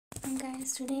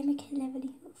Guys today मैं खेलने वाली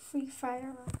हूँ फ्री फायर।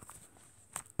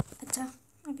 अच्छा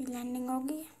अभी लैंडिंग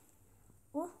होगी।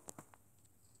 ओ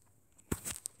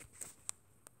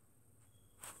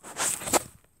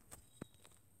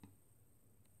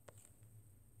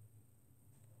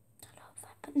चलो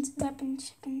वेपन्स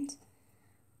वेपन्स वेपन्स।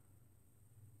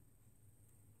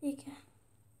 ये क्या?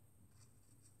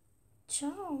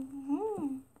 जाओ।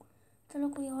 चलो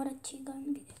कोई और अच्छी गन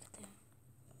भी देखते हैं।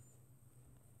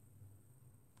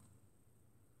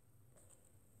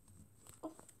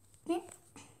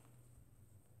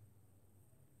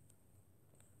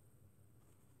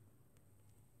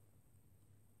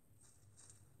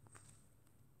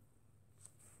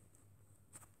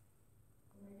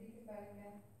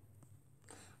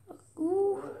 ओ,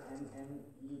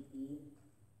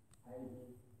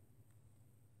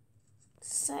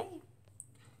 सही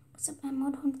सब एमो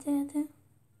ढूंढते रहते हैं।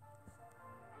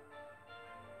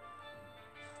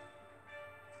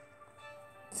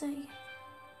 सही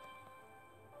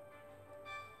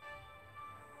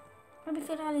अभी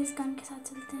फिलहाल इस गन के साथ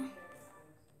चलते हैं।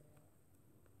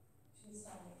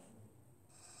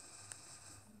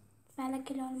 पहला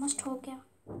किल ऑलमोस्ट हो गया।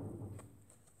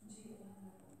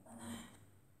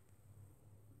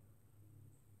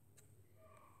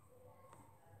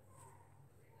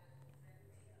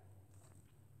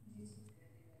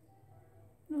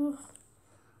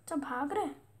 तो भाग रहे,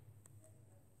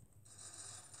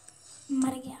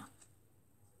 मर गया।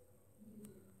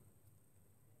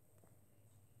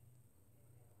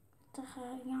 तो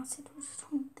यहाँ से तो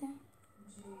ढूंढते हैं।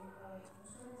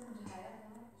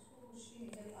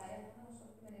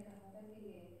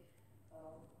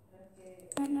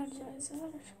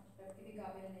 एनर्जाइजर।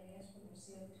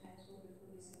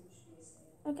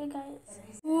 Okay guys.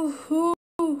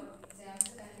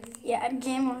 यार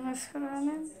गेम ऑलमोस्ट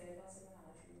कराना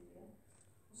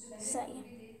सही है।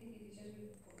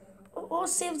 ओ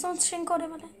सेफ जोन श्रिंक होने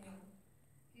वाला है।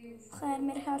 खैर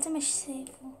मेरे ख्याल से मैं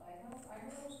सेफ हूँ।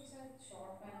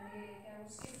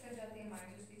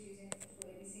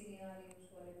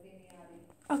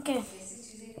 ओके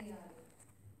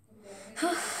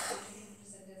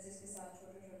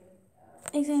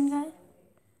एक सेकंड गाइस,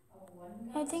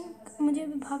 आई थिंक मुझे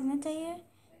अभी भागना चाहिए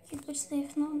कि कुछ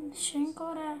सेफ ना श्रिंक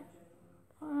हो रहा है।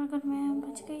 और अगर मैं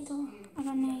बच गई तो,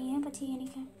 अगर नहीं है बची है नहीं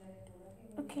क्या।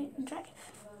 Okay drive.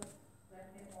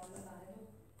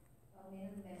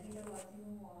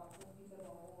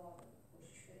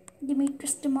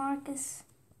 Demetrius डेमार्कस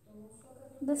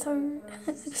the third.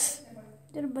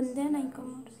 जरा बंदे नहीं को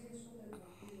मार।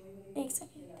 एक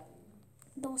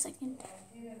सेकेंड 2 सेकेंड।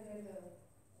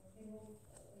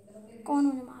 कौन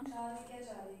मुझे मार रहा है?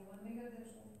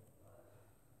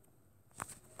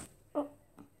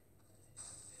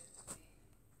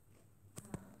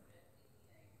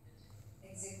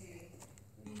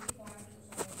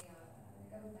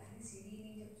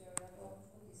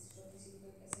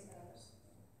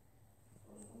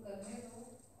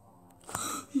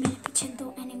 मेरे पीछे 2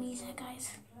 एनिमीज है गाइस।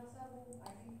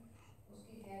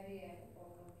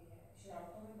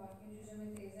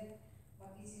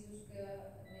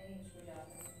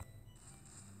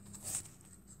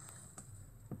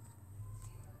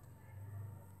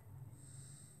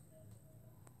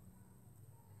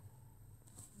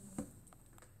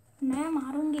 मैं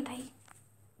मारूंगी भाई।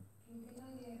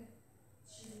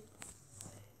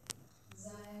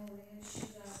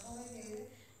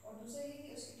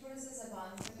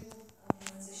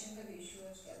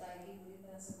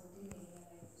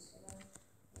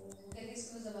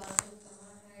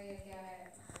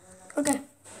 Okay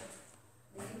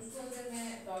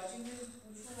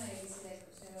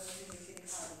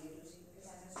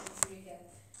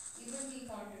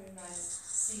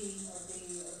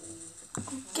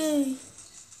okay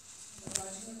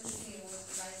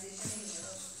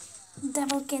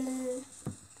double kill.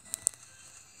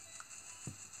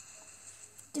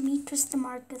 Demetrius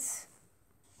डेमार्कस।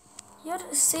 यार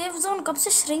सेफ जोन कब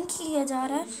से श्रिंक किया जा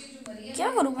रहा है,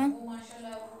 क्या करूँ मैं?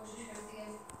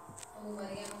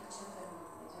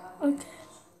 Okay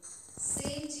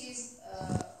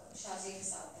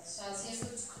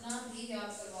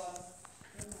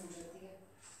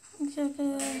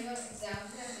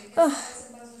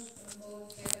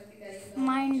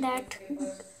mind that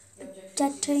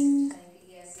जटिंग।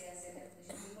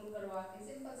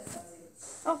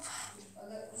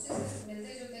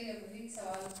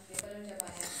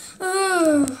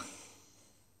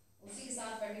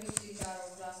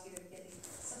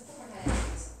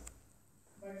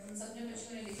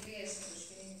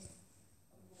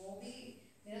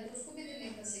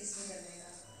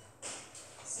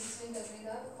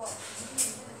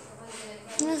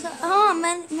 हाँ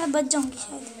मैं बच जाऊंगी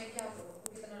शायद।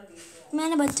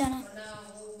 मैंने बच जाना,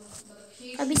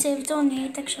 अभी सेफ जोन यहीं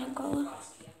तक श्रिंक होगा।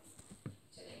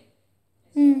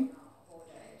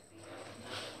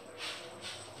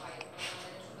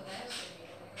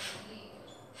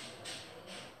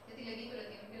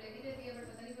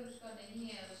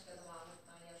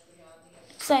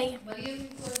 सही।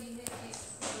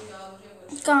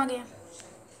 कहाँ गया?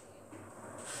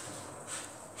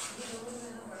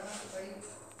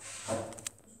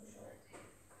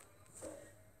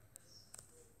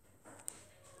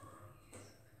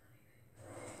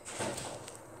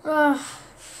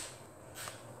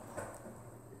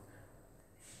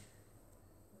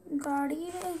 गाड़ी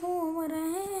में घूम रहे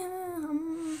हैं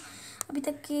हम, अभी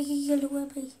तक केक ही किल हुआ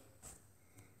भाई।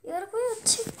 यार कोई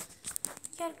अच्छी,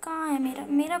 यार कहाँ है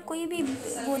मेरा कोई भी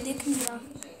वो दिख नहीं रहा।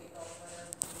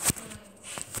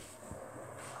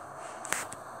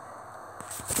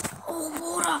 ओह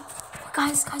वो रहा,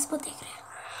 गाइस वो देख रहे हैं।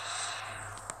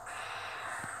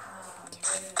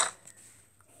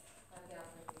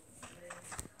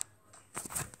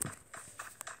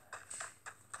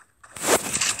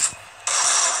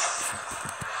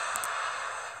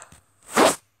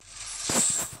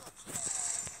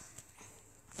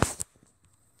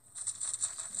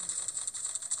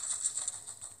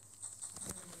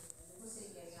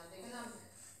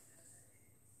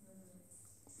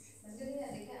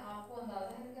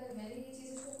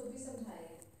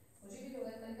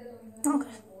 Okay.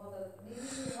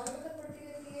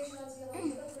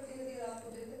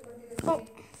 Oh.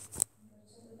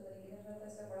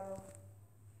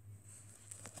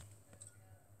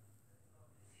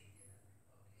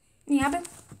 यहाँ पे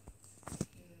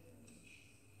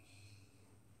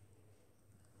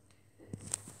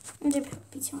मुझे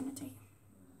पीछे होना चाहिए।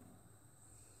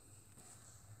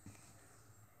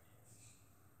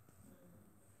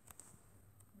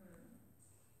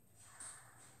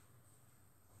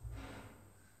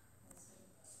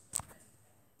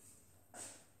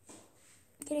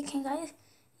 ये देखें गाइस,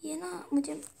 ये ना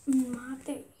मुझे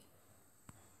मारते।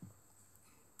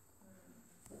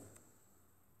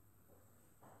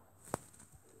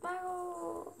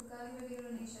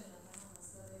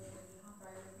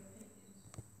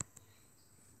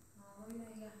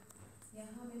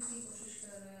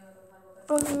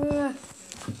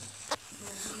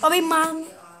 अभी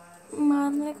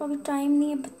मारने का भी टाइम नहीं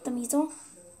है, बदतमीजों,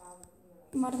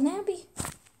 मरना है अभी।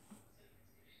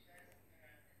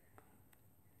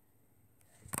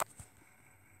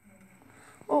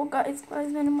 ओ गाइस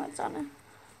मैंने मर जाना है।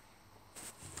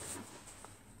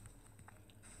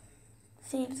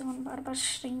 सेफ जोन बार बार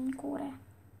श्रिंक हो रहा है।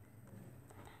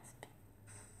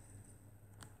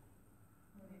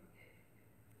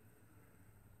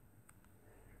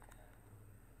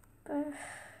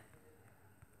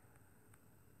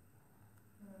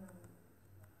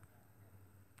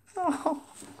 ओह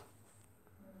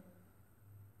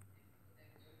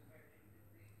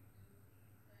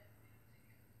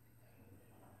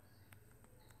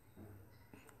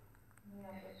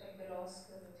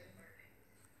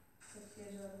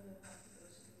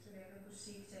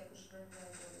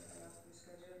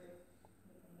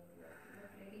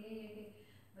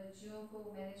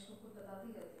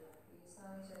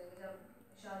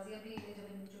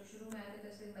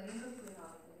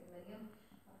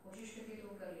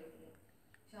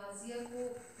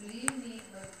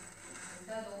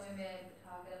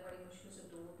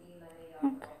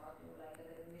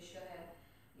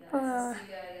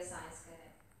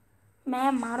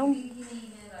मैं मारूंगी।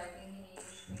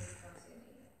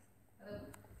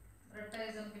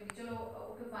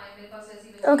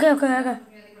 ओके ओके ओके,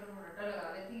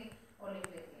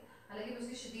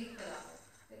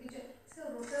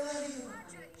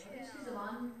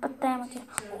 पता है मुझे।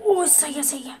 ओ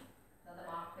सही है।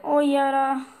 ओ यार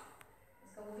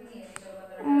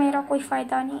मेरा कोई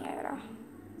फायदा नहीं है यार,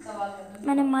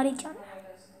 मैंने मर ही जाना है।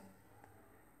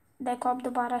 देखो अब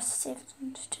दोबारा सेफ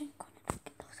स्ट्रिंक होने तक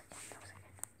के 2 सेकंड।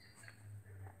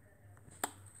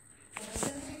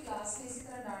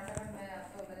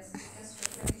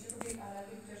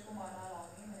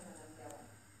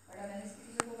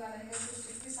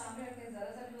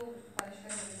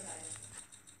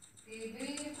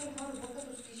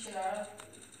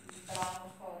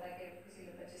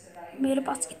 मेरे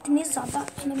पास इतने ज़्यादा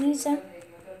एनिमीज हैं,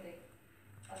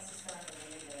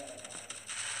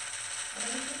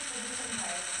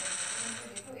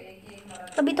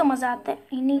 तभी तो मज़ा आता है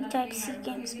इन्हीं टाइप सी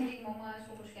गेम्स में।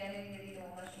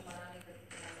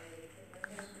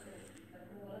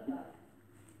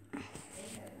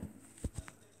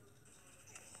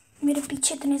 मेरे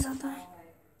पीछे इतने ज़्यादा हैं।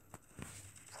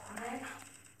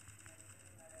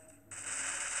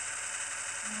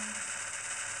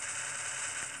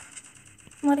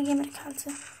 मर गया मेरे ख्याल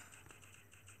से।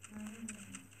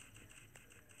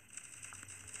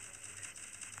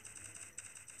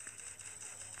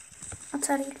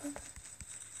 अच्छा रीलोड।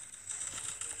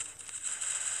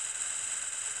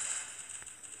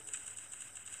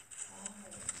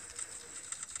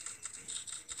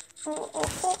 ओ ओ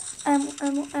ओ एमो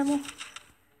एमो एमो।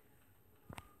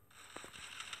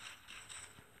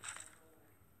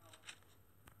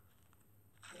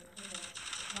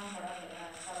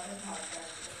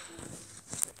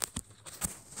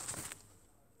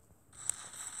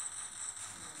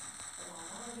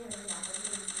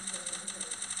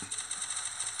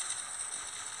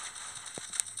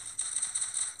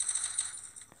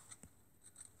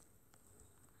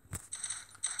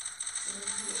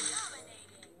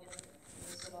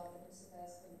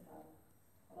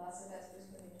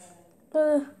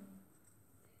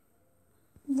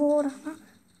 वो रहा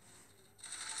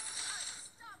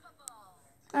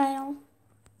आया हूँ।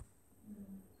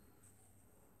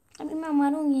 अभी मैं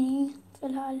मारूंगी नहीं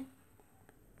फिलहाल।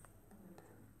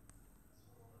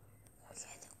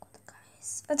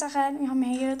 अच्छा खैर हम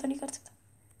ये तो नहीं कर सकते।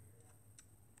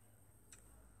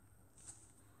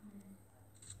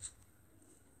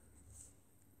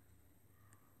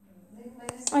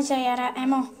 अच्छा यार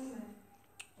एमो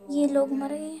ये लोग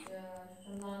मर गए।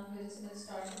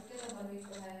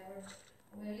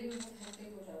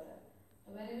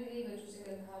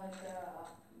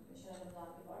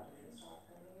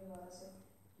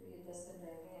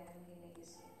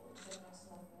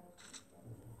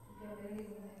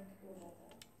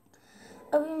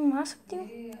 अभी मैं मार सकती हूँ।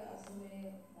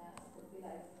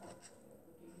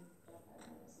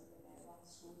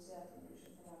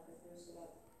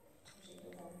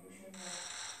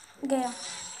 गया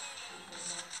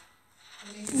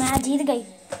मैं जीत गई।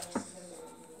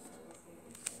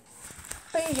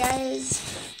 गाइस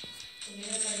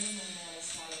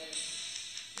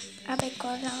अब एक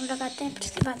और राउंड लगाते हैं फिर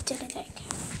उसके बाद चले जाएंगे।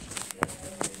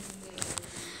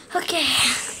 ओके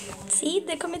सी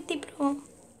देखो मैं इतनी प्रो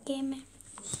गेम में।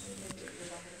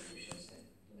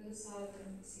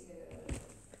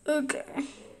 ओके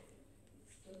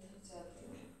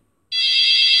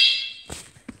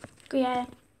कोई आया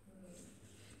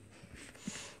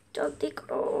जल्दी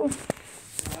करो।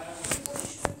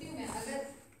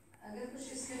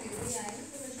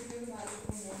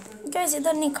 कैसे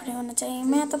इधर नहीं खड़े होना चाहिए।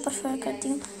 मैं तो प्रेफर करती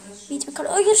हूँ बीच में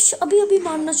खड़े। ये अभी अभी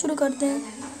मारना शुरू कर दें।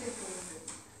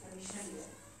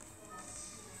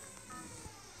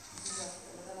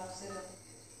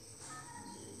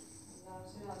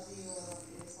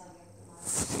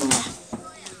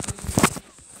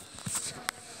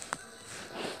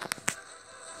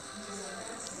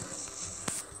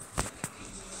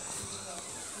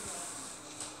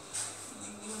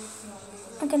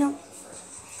 ओके ना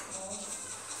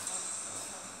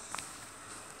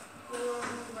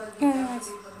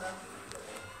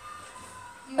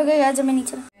ओके यार जब मैं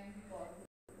नीचे।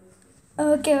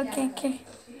 ओके ओके ओके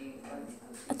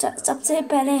अच्छा सबसे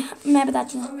पहले मैं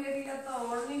बताती हूँ।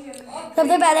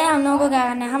 सबसे पहले हम लोगों को क्या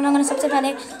करना है। हम लोगों ने सबसे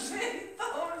पहले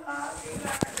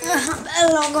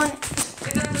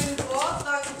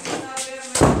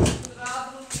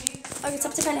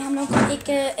सबसे पहले हम लोग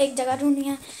को एक जगह ढूंढनी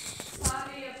है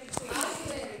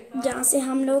जहाँ से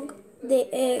हम लोग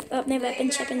अपने वेपन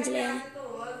शेपन्स ले आए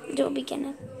जो भी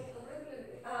कहना।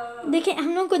 देखिए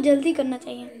हम लोग को जल्दी करना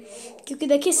चाहिए क्योंकि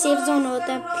देखिए सेफ जोन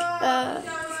होता है।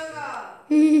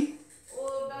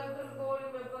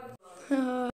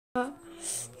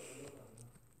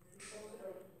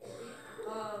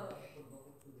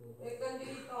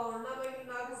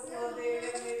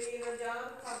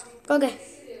 ओके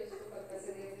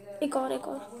एक और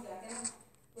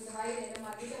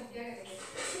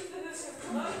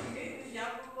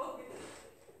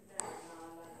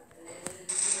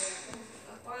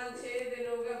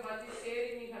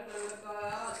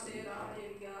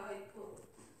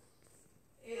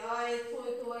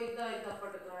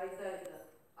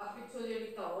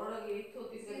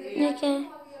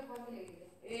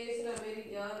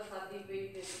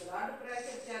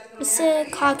इससे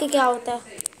खा के क्या होता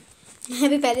है। मैं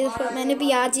भी पहले दफ़ा मैंने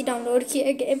भी आज ही डाउनलोड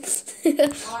किया गेम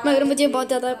मगर मुझे बहुत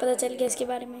ज़्यादा पता चल गया इसके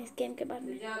बारे में इस गेम के बारे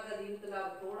में।